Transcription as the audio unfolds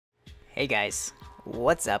Hey guys,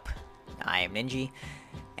 what's up? I am Ninji,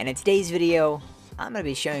 and in today's video, I'm going to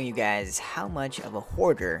be showing you guys how much of a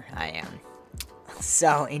hoarder I am.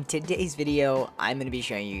 So, in today's video, I'm going to be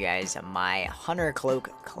showing you guys my Hunter Cloak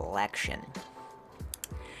collection.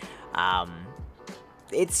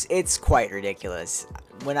 It's quite ridiculous.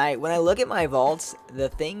 When I look at my vaults, the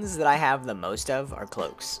things that I have the most of are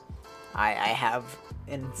cloaks. I have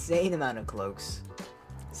an insane amount of cloaks.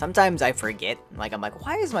 Sometimes I forget, like I'm like,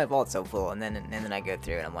 why is my vault so full? And then I go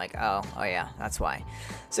through and I'm like, oh yeah, that's why.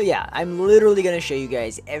 So yeah, I'm literally gonna show you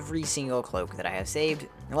guys every single cloak that I have saved,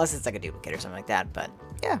 unless it's like a duplicate or something like that. But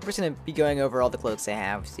yeah, we're just gonna be going over all the cloaks I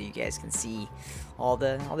have, so you guys can see all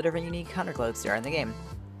the different unique Hunter cloaks there are in the game.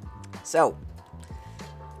 So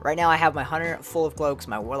right now I have my Hunter full of cloaks,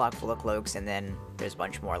 my Warlock full of cloaks, and then there's a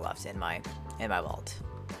bunch more left in my vault.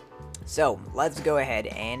 So, let's go ahead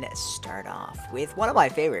and start off with one of my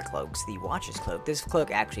favorite cloaks, the Watcher's Cloak. This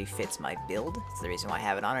cloak actually fits my build. That's the reason why I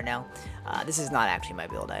have it on it now. This is not actually my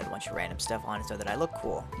build. I have a bunch of random stuff on it so that I look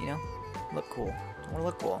cool, you know? Look cool. I want to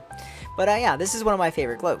look cool. But yeah, this is one of my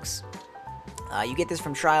favorite cloaks. You get this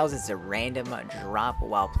from Trials. It's a random drop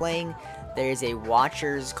while playing. There's a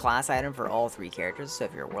Watcher's class item for all three characters, so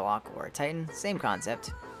if you're a Warlock or a Titan, same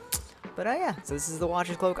concept. But yeah, so this is the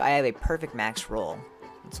Watcher's Cloak. I have a perfect max roll.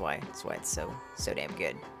 That's why it's so damn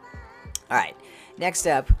good. Alright, next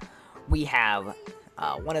up, we have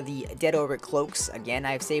one of the Dead Orbit cloaks. Again,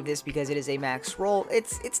 I've saved this because it is a max roll.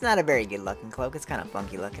 It's not a very good looking cloak. It's kind of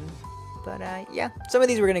funky looking. But yeah, some of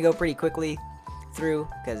these we're going to go pretty quickly through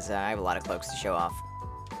because I have a lot of cloaks to show off.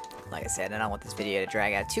 Like I said, I don't want this video to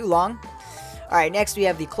drag out too long. Alright, next we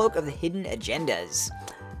have the Cloak of the Hidden Agendas.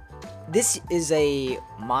 This is a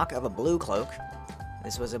mock of a blue cloak.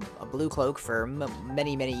 This was a blue cloak for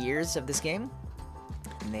many years of this game,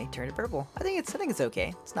 and they turned it purple. I think it's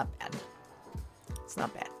okay. It's not bad. It's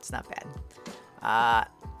not bad. It's not bad.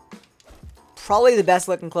 Probably the best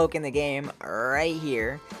looking cloak in the game right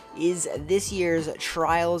here is this year's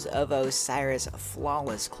Trials of Osiris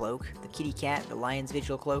Flawless Cloak, the kitty cat, the Lion's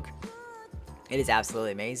Vigil cloak. It is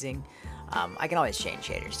absolutely amazing. I can always change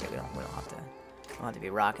shaders too. We don't have to be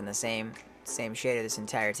rocking the same shader this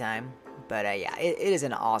entire time. But yeah, it is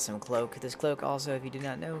an awesome cloak. This cloak also, if you did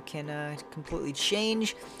not know, can completely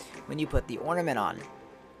change when you put the ornament on.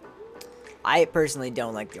 I personally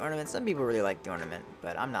don't like the ornament. Some people really like the ornament,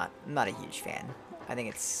 but I'm not a huge fan. I think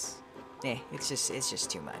it's just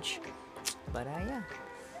too much. But yeah.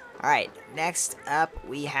 Alright, next up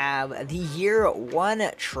we have the Year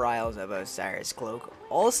 1 Trials of Osiris cloak.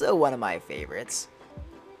 Also one of my favorites.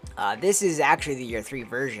 This is actually the Year 3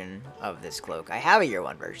 version of this cloak. I have a Year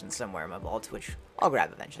 1 version somewhere in my vault, which I'll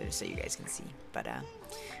grab eventually just so you guys can see. But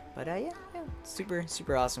yeah,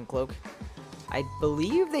 super awesome cloak. I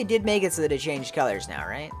believe they did make it so that it changed colors now,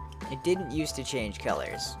 right? It didn't used to change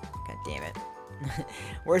colors. God damn it.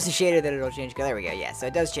 Where's the shader that it'll change color? There we go. Yeah, so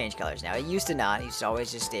it does change colors now. It used to not. It used to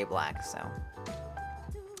always just stay black, so.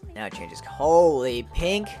 Now it changes. Holy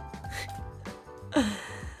pink.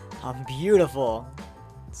 I'm beautiful.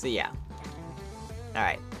 So yeah.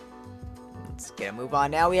 Alright. Let's get a move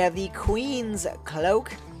on now. We have the Queen's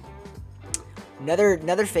Cloak.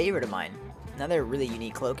 Another favorite of mine. Another really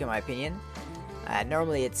unique cloak in my opinion.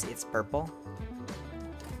 Normally it's purple.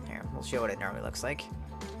 Here, we'll show what it normally looks like.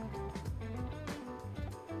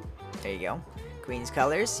 There you go. Queen's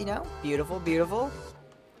colors, you know. Beautiful, beautiful.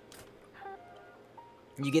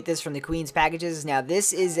 You get this from the Queen's packages. Now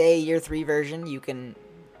this is a Year 3 version. You can...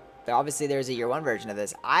 Obviously, there's a Year 1 version of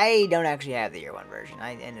this. I don't actually have the Year 1 version.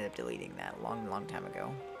 I ended up deleting that long time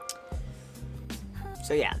ago.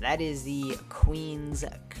 So yeah, that is the Queen's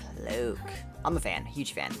Cloak. I'm a fan,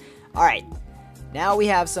 huge fan. Alright, now we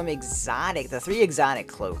have some the 3 exotic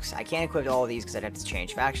cloaks. I can't equip all of these because I'd have to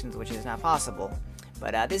change factions, which is not possible.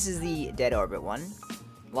 But this is the Dead Orbit one.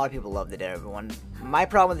 A lot of people love the Dead Orbit one. My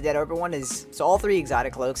problem with the Dead Orbit one is, so all 3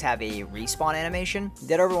 exotic cloaks have a respawn animation.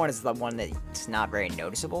 Dead Orbit one is the one that's not very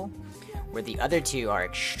noticeable, where the other 2 are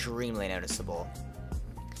extremely noticeable.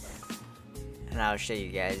 And I'll show you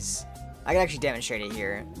guys. I can actually demonstrate it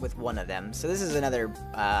here with one of them. So this is another,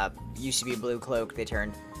 used to be blue cloak. They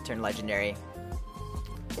turned legendary.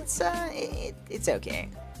 It's okay.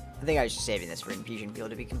 I think I was just saving this for Infusion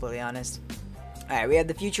Field, to be completely honest. Alright, we have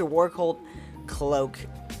the Future War Cult cloak.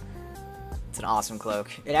 It's an awesome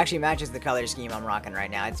cloak. It actually matches the color scheme I'm rocking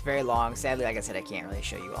right now. It's very long. Sadly, like I said, I can't really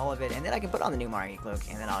show you all of it. And then I can put on the new Margie cloak,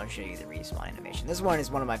 and then I'll show you the respawn animation. This one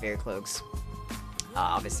is one of my favorite cloaks.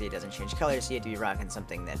 Obviously, it doesn't change colors, so you have to be rocking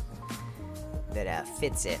something that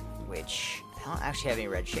fits it, which I don't actually have any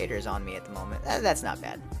red shaders on me at the moment. That's not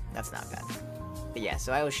bad. That's not bad. But yeah,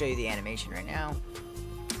 so I will show you the animation right now.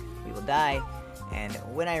 We will will die. And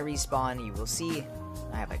when I respawn, you will see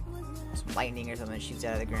I have like some lightning or something that shoots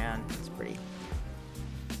out of the ground. It's pretty...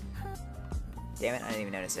 Damn it, I didn't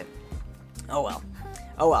even notice it. Oh well.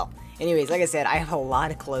 Oh well. Anyways, like I said, I have a lot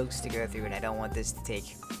of cloaks to go through, and I don't want this to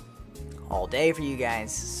take all day for you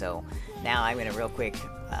guys. So now I'm going to real quick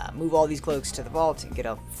move all these cloaks to the vault and get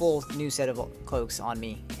a full new set of cloaks on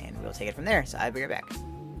me, and we'll take it from there. So I'll be right back.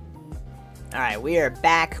 Alright, we are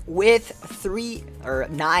back with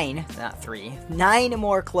 9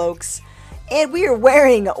 more cloaks. And we are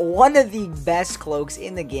wearing one of the best cloaks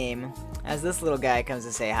in the game, as this little guy comes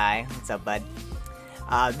to say hi. What's up, bud?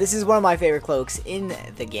 This is one of my favorite cloaks in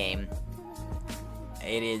the game.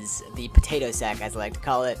 It is the potato sack, as I like to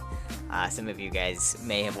call it. Some of you guys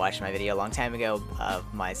may have watched my video a long time ago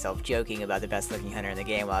of myself joking about the best looking hunter in the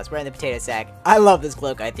game while I was wearing the potato sack. I love this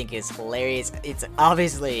cloak. I think it's hilarious. It's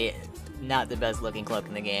obviously not the best looking cloak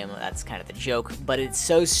in the game. That's kind of the joke, but it's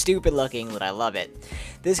so stupid looking that I love it.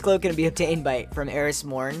 This cloak can be obtained from Eris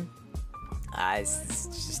Morn. It's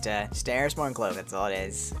just an Eris Morn cloak, that's all it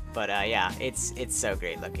is. But yeah, it's so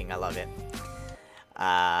great looking. I love it.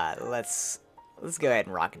 Let's go ahead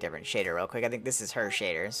and rock a different shader real quick. I think this is her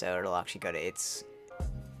shader, so it'll actually go to its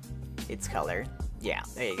color. Yeah,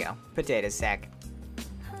 there you go. Potato sack.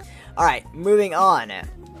 Alright, moving on.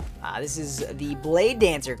 This is the Blade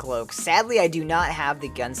Dancer cloak. Sadly, I do not have the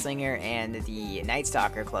Gunslinger and the Night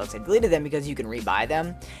Stalker cloaks. I deleted them because you can rebuy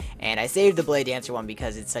them. And I saved the Blade Dancer one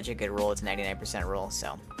because it's such a good roll. It's a 99% roll,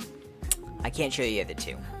 so I can't show you the other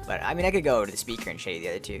two. But, I mean, I could go over to the speaker and show you the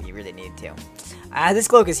other two if you really need to. This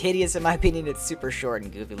cloak is hideous in my opinion. It's super short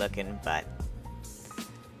and goofy looking, but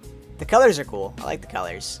the colors are cool. I like the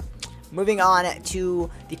colors. Moving on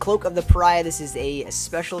to the Cloak of the Pariah. This is a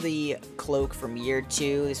specialty cloak from year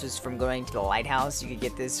 2. This was from going to the lighthouse. You could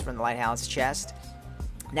get this from the lighthouse chest.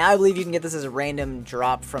 Now I believe you can get this as a random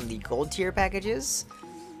drop from the gold tier packages.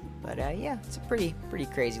 But yeah, it's a pretty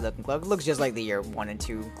crazy looking cloak. It looks just like the year 1 and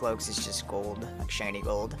 2 cloaks. It's just gold, like shiny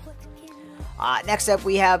gold. Next up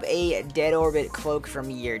we have a Dead Orbit cloak from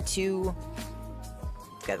year 2.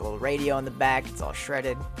 It's got a little radio on the back. It's all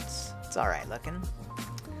shredded. It's alright looking.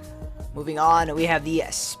 Moving on, we have the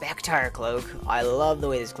Spectre cloak. I love the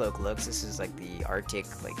way this cloak looks. This is like the Arctic,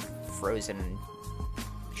 like frozen.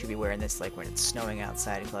 Should be wearing this like when it's snowing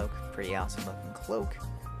outside cloak. Pretty awesome looking cloak.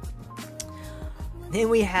 Then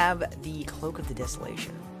we have the Cloak of the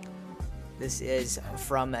Desolation. This is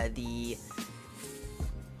from the...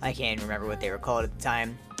 I can't even remember what they were called at the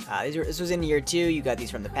time. This was in year 2. You got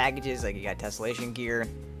these from the packages, like you got Desolation gear.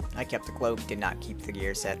 I kept the cloak, did not keep the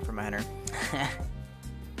gear set for my hunter.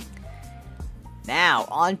 Now,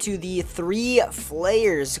 on to the 3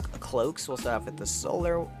 Flayers cloaks. We'll start off with the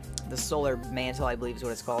Solar Mantle, I believe is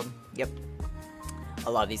what it's called. Yep. I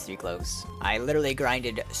love these 3 cloaks. I literally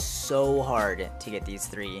grinded so hard to get these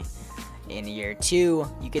 3 in year 2.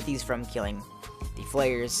 You get these from killing the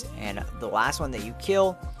Flayers, and the last one that you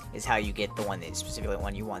kill is how you get the one that specifically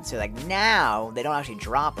one you want. So like now, they don't actually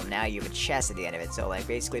drop them. Now you have a chest at the end of it. So like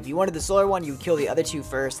basically, if you wanted the solar one, you would kill the other 2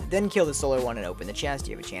 first, then kill the solar one and open the chest.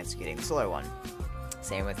 You have a chance of getting the solar one.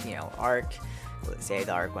 Same with, you know, Arc. Let's save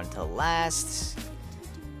the Arc one till last.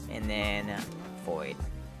 And then Void.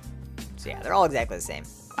 So yeah, they're all exactly the same.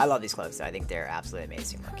 I love these cloaks, so I think they're absolutely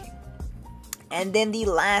amazing looking. And then the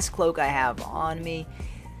last cloak I have on me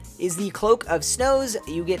is the Cloak of Snows.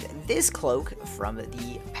 You get this cloak from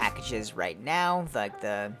the packages right now, like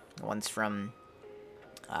the ones from,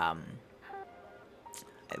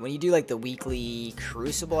 when you do like the weekly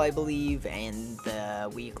Crucible, I believe, and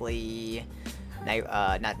the weekly,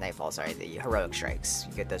 not Nightfall, sorry, the Heroic Strikes.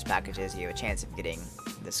 You get those packages, you have a chance of getting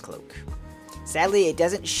this cloak. Sadly, it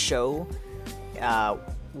doesn't show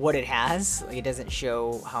what it has. Like, it doesn't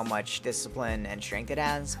show how much discipline and strength it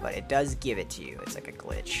has, but it does give it to you. It's like a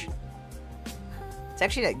glitch. It's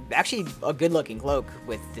actually a good-looking cloak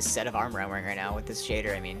with this set of armor I'm wearing right now with this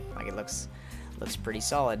shader. I mean, like, it looks pretty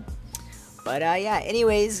solid. But yeah,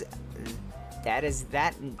 anyways, that is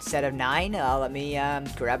that set of 9. Let me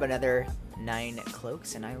grab another 9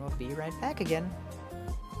 cloaks, and I will be right back again.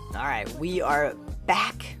 All right, we are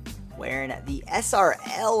back wearing the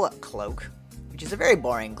SRL cloak, which is a very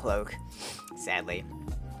boring cloak, sadly.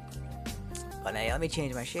 But let me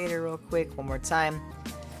change my shader real quick one more time.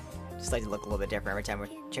 Just like to look a little bit different every time we're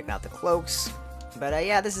checking out the cloaks. But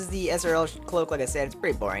yeah, this is the SRL cloak. Like I said, it's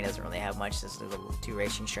pretty boring. It doesn't really have much. Just little 2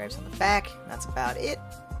 racing stripes on the back. That's about it.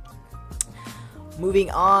 Moving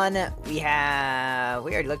on, we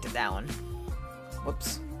already looked at that one.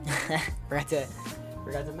 Whoops.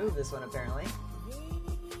 forgot to move this one apparently.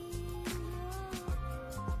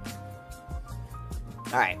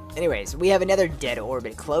 Alright, anyways, we have another Dead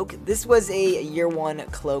Orbit Cloak. This was a year 1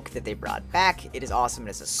 cloak that they brought back. It is awesome.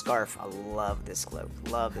 It's a scarf. I love this cloak.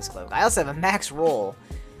 Love this cloak. I also have a max roll,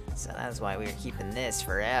 so that's why we are keeping this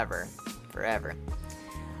forever. Forever.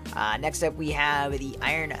 Next up, we have the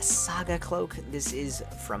Iron Saga Cloak. This is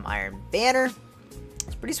from Iron Banner.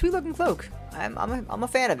 It's a pretty sweet looking cloak. I'm a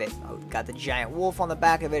fan of it. Got the giant wolf on the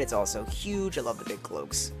back of it. It's also huge. I love the big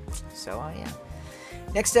cloaks. So, yeah.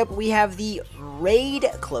 Next up, we have the Raid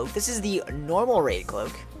Cloak. This is the normal Raid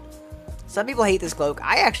Cloak. Some people hate this cloak.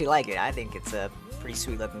 I actually like it. I think it's a pretty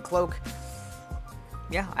sweet looking cloak.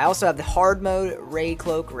 Yeah, I also have the hard mode Raid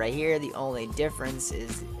Cloak right here. The only difference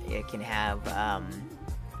is it can have,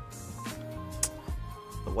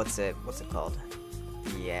 what's it called?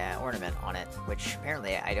 The ornament on it, which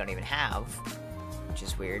apparently I don't even have, which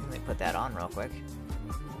is weird. Let me put that on real quick.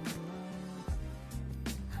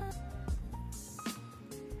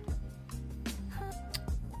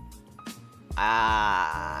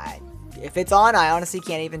 If it's on, I honestly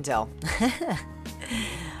can't even tell.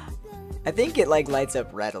 I think it like lights up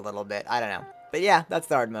red a little bit. I don't know. But yeah, that's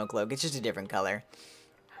the hard mode cloak. It's just a different color.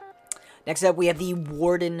 Next up, we have the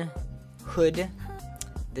Warden Hood.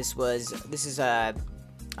 This is I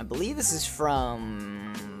believe this is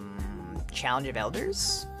from Challenge of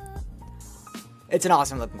Elders. It's an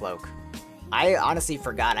awesome looking cloak. I honestly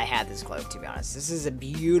forgot I had this cloak, to be honest. This is a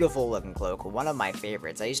beautiful looking cloak. One of my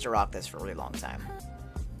favorites. I used to rock this for a really long time.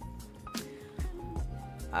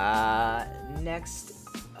 Next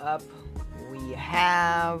up, we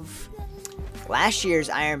have last year's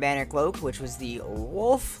Iron Banner Cloak, which was the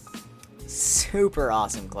Wolf. Super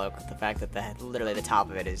awesome cloak. The fact that literally the top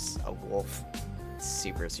of it is a wolf.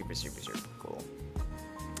 Super, super, super, super cool.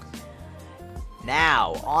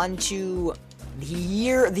 Now, on to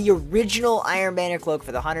the original Iron Banner Cloak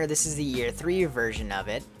for the Hunter. This is the year 3 version of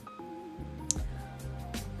it.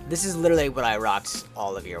 This is literally what I rocked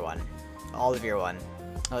all of year 1. All of year 1.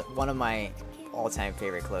 One of my all-time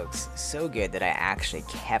favorite cloaks. So good that I actually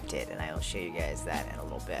kept it, and I will show you guys that in a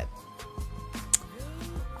little bit.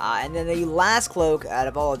 And then the last cloak out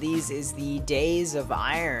of all of these is the Days of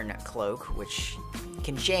Iron Cloak, which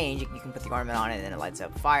can change. You can put the ornament on it and then it lights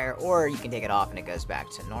up fire, or you can take it off and it goes back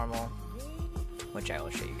to normal, which I will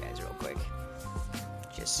show you guys real quick,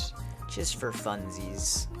 just for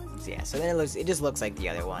funsies. So yeah, so then it just looks like the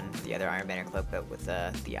other one, the other Iron Banner Cloak, but with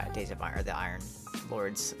the Days of Iron, or the Iron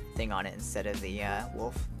Lord's thing on it instead of the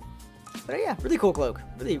wolf. But yeah, really cool cloak,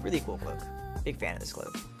 really cool cloak. Big fan of this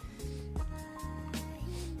cloak.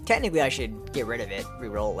 Technically, I should get rid of it,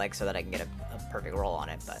 re-roll like so that I can get a perfect roll on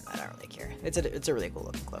it, but I don't really care. It's a really cool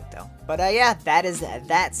looking cloak though. But yeah, that is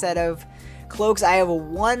that set of cloaks. I have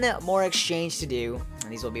one more exchange to do,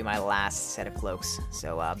 and these will be my last set of cloaks.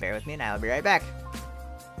 So bear with me, and I'll be right back.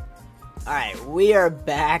 All right, we are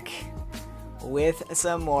back with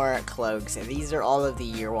some more cloaks. These are all of the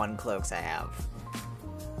year 1 cloaks I have.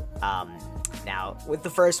 Now, with the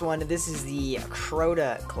first one, this is the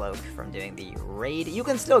Crota Cloak from doing the raid. You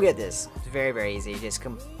can still get this. It's very, very easy. Just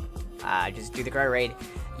do the Crota raid.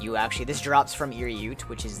 This drops from Iriute,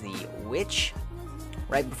 which is the witch.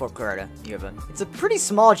 Right before Crota, it's a pretty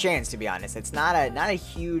small chance, to be honest. It's not a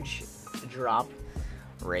huge drop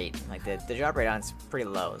rate. Like the drop rate on it's pretty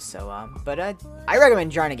low. So, but I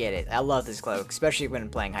recommend trying to get it. I love this cloak, especially when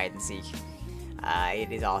playing hide and seek.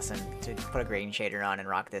 It is awesome to put a green shader on and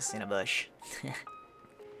rock this in a bush.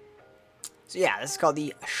 So yeah, this is called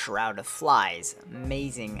the Shroud of Flies.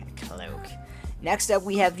 Amazing cloak. Next up,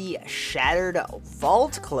 we have the Shattered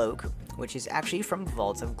Vault Cloak, which is actually from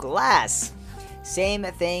Vault of Glass. Same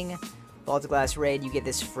thing, Vault of Glass raid. You get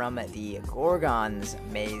this from the Gorgon's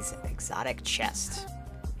Maze Exotic Chest.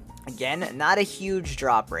 Again, not a huge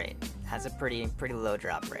drop rate. Has a pretty low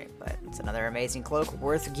drop rate, but it's another amazing cloak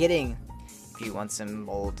worth getting if you want some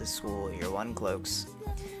old school year 1 cloaks.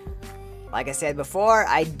 Like I said before,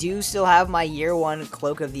 I do still have my year 1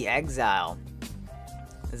 Cloak of the Exile.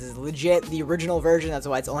 This is legit the original version, that's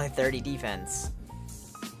why it's only 30 defense.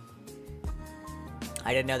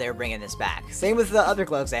 I didn't know they were bringing this back. Same with the other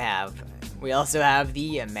cloaks I have. We also have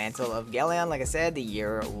the Mantle of Gelion, like I said, the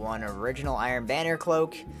year 1 original Iron Banner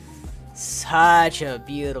Cloak. Such a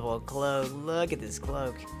beautiful cloak. Look at this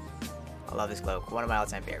cloak. I love this cloak. One of my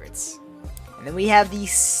all-time favorites. And then we have the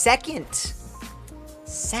second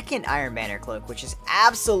Iron Banner Cloak, which is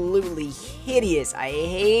absolutely hideous. I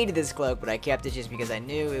hated this cloak, but I kept it just because I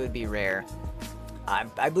knew it would be rare.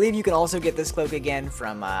 I believe you can also get this cloak again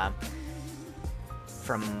from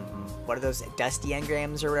what are those, Dusty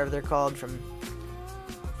Engrams or whatever they're called, from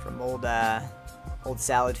old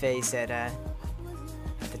Salad Face at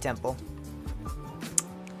the temple.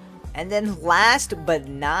 And then last but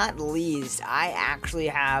not least, I actually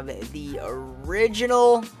have the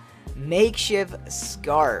original makeshift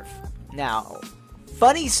scarf. Now,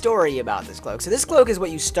 funny story about this cloak. So this cloak is what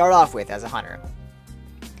you start off with as a hunter.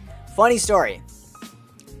 Funny story.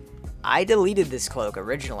 I deleted this cloak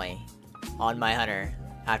originally on my hunter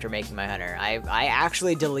after making my hunter. I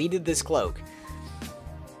actually deleted this cloak.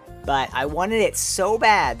 But I wanted it so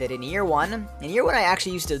bad that in year one I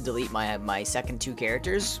actually used to delete my second 2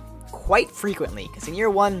 characters quite frequently. Because in year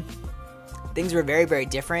 1, things were very, very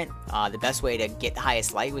different. The best way to get the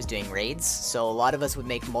highest light was doing raids. So a lot of us would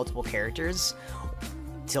make multiple characters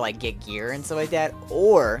to like get gear and stuff like that.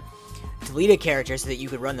 Or delete a character so that you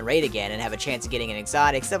could run the raid again and have a chance of getting an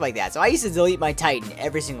exotic, stuff like that. So I used to delete my Titan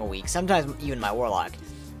every single week. Sometimes even my Warlock.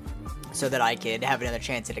 So that I could have another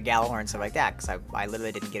chance at a Gallahorn and stuff like that, because I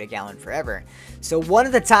literally didn't get a Gallon forever. So one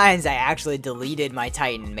of the times I actually deleted my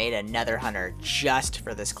Titan and made another hunter just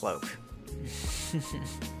for this cloak.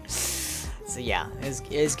 So yeah, it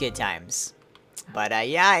was good times. But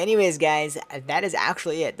yeah, anyways guys, that is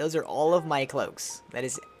actually it. Those are all of my cloaks. That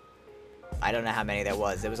is, I don't know how many that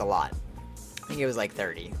was. It was a lot. I think it was like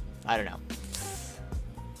 30. I don't know.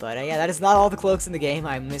 But yeah, that is not all the cloaks in the game.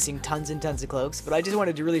 I'm missing tons and tons of cloaks. But I just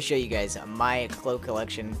wanted to really show you guys my cloak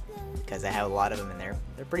collection, because I have a lot of them in there.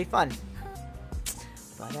 They're pretty fun.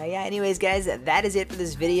 But yeah, anyways guys, that is it for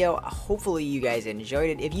this video. Hopefully you guys enjoyed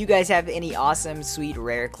it. If you guys have any awesome, sweet,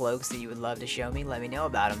 rare cloaks that you would love to show me, let me know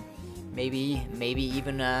about them. Maybe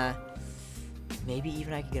even I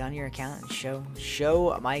could get on your account and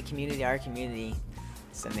show my community, our community,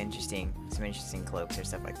 some interesting cloaks or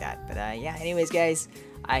stuff like that. But yeah, anyways guys,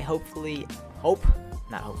 I hope you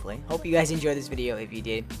guys enjoyed this video. If you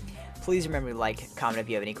did, please remember to like, comment if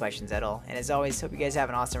you have any questions at all. And as always, hope you guys have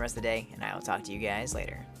an awesome rest of the day, and I will talk to you guys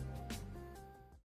later.